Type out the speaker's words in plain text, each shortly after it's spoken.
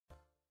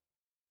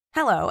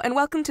Hello, and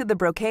welcome to the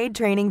Brocade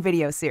Training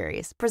video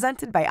series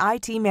presented by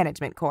IT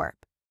Management Corp.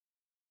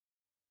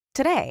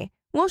 Today,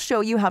 we'll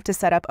show you how to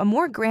set up a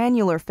more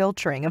granular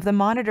filtering of the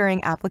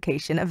monitoring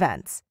application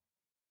events.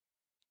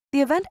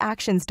 The Event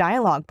Actions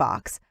dialog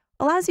box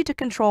allows you to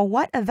control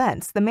what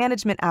events the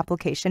management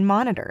application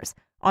monitors,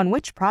 on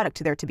which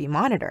product they're to be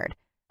monitored,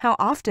 how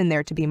often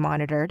they're to be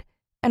monitored,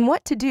 and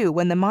what to do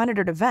when the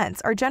monitored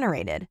events are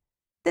generated.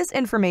 This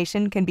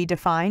information can be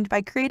defined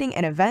by creating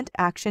an event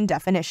action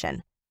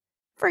definition.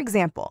 For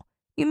example,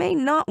 you may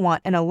not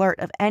want an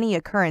alert of any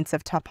occurrence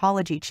of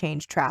topology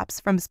change traps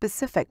from a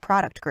specific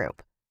product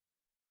group.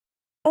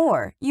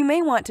 Or you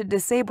may want to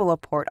disable a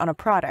port on a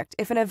product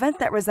if an event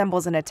that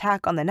resembles an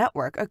attack on the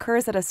network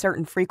occurs at a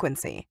certain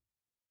frequency.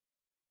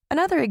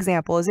 Another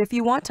example is if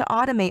you want to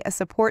automate a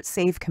support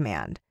save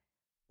command.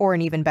 Or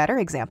an even better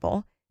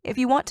example, if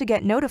you want to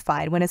get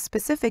notified when a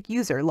specific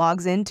user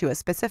logs into a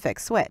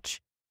specific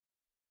switch.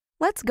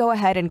 Let's go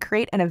ahead and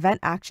create an event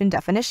action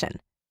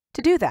definition.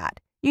 To do that,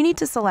 you need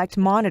to select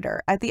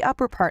Monitor at the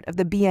upper part of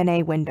the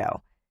BNA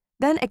window,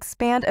 then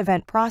expand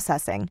Event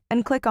Processing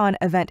and click on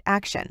Event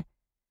Action.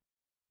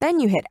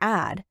 Then you hit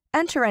Add,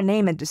 enter a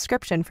name and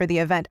description for the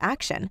event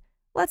action,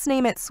 let's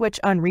name it Switch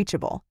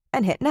Unreachable,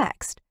 and hit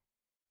Next.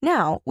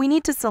 Now, we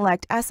need to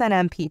select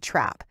SNMP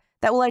Trap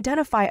that will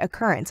identify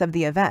occurrence of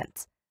the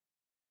events.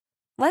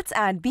 Let's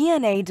add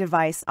BNA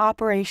Device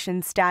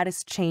Operation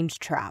Status Change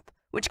Trap,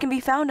 which can be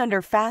found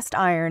under Fast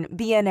Iron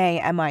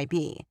BNA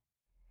MIB.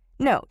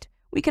 Note,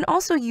 we can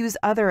also use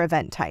other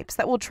event types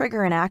that will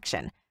trigger an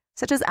action,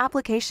 such as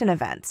application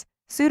events,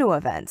 pseudo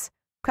events,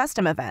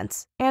 custom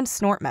events, and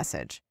snort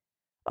message.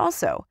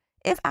 Also,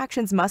 if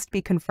actions must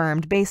be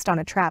confirmed based on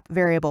a trap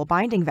variable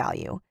binding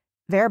value,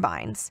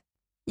 verbinds,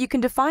 you can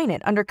define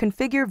it under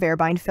Configure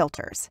Verbind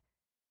Filters.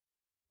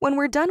 When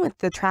we're done with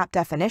the trap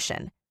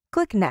definition,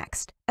 click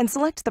Next and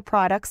select the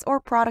products or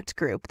product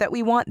group that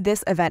we want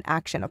this event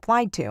action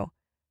applied to.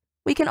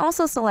 We can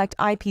also select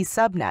IP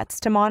subnets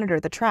to monitor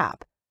the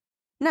trap.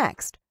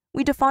 Next,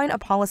 we define a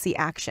policy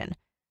action,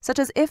 such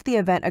as if the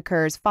event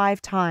occurs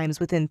 5 times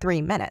within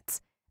 3 minutes,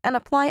 and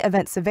apply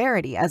event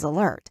severity as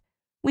alert.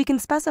 We can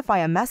specify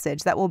a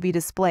message that will be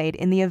displayed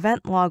in the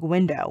event log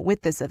window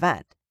with this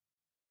event.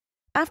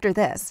 After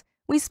this,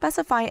 we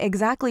specify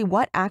exactly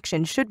what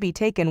action should be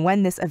taken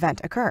when this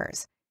event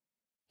occurs.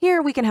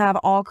 Here we can have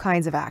all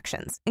kinds of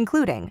actions,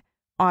 including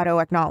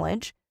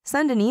auto-acknowledge,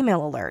 send an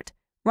email alert,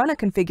 run a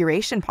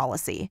configuration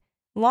policy,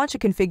 launch a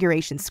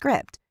configuration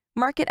script,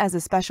 mark it as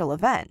a special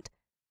event,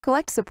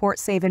 collect support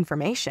save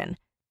information,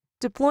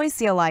 deploy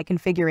CLI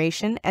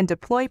configuration, and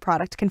deploy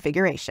product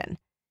configuration.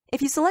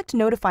 If you select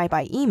Notify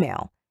by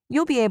email,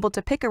 you'll be able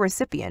to pick a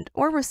recipient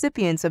or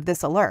recipients of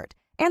this alert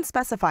and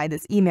specify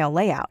this email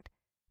layout.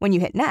 When you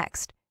hit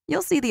Next,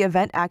 you'll see the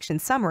event action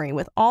summary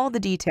with all the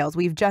details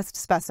we've just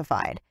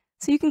specified,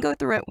 so you can go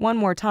through it one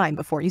more time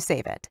before you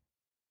save it.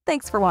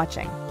 Thanks for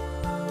watching.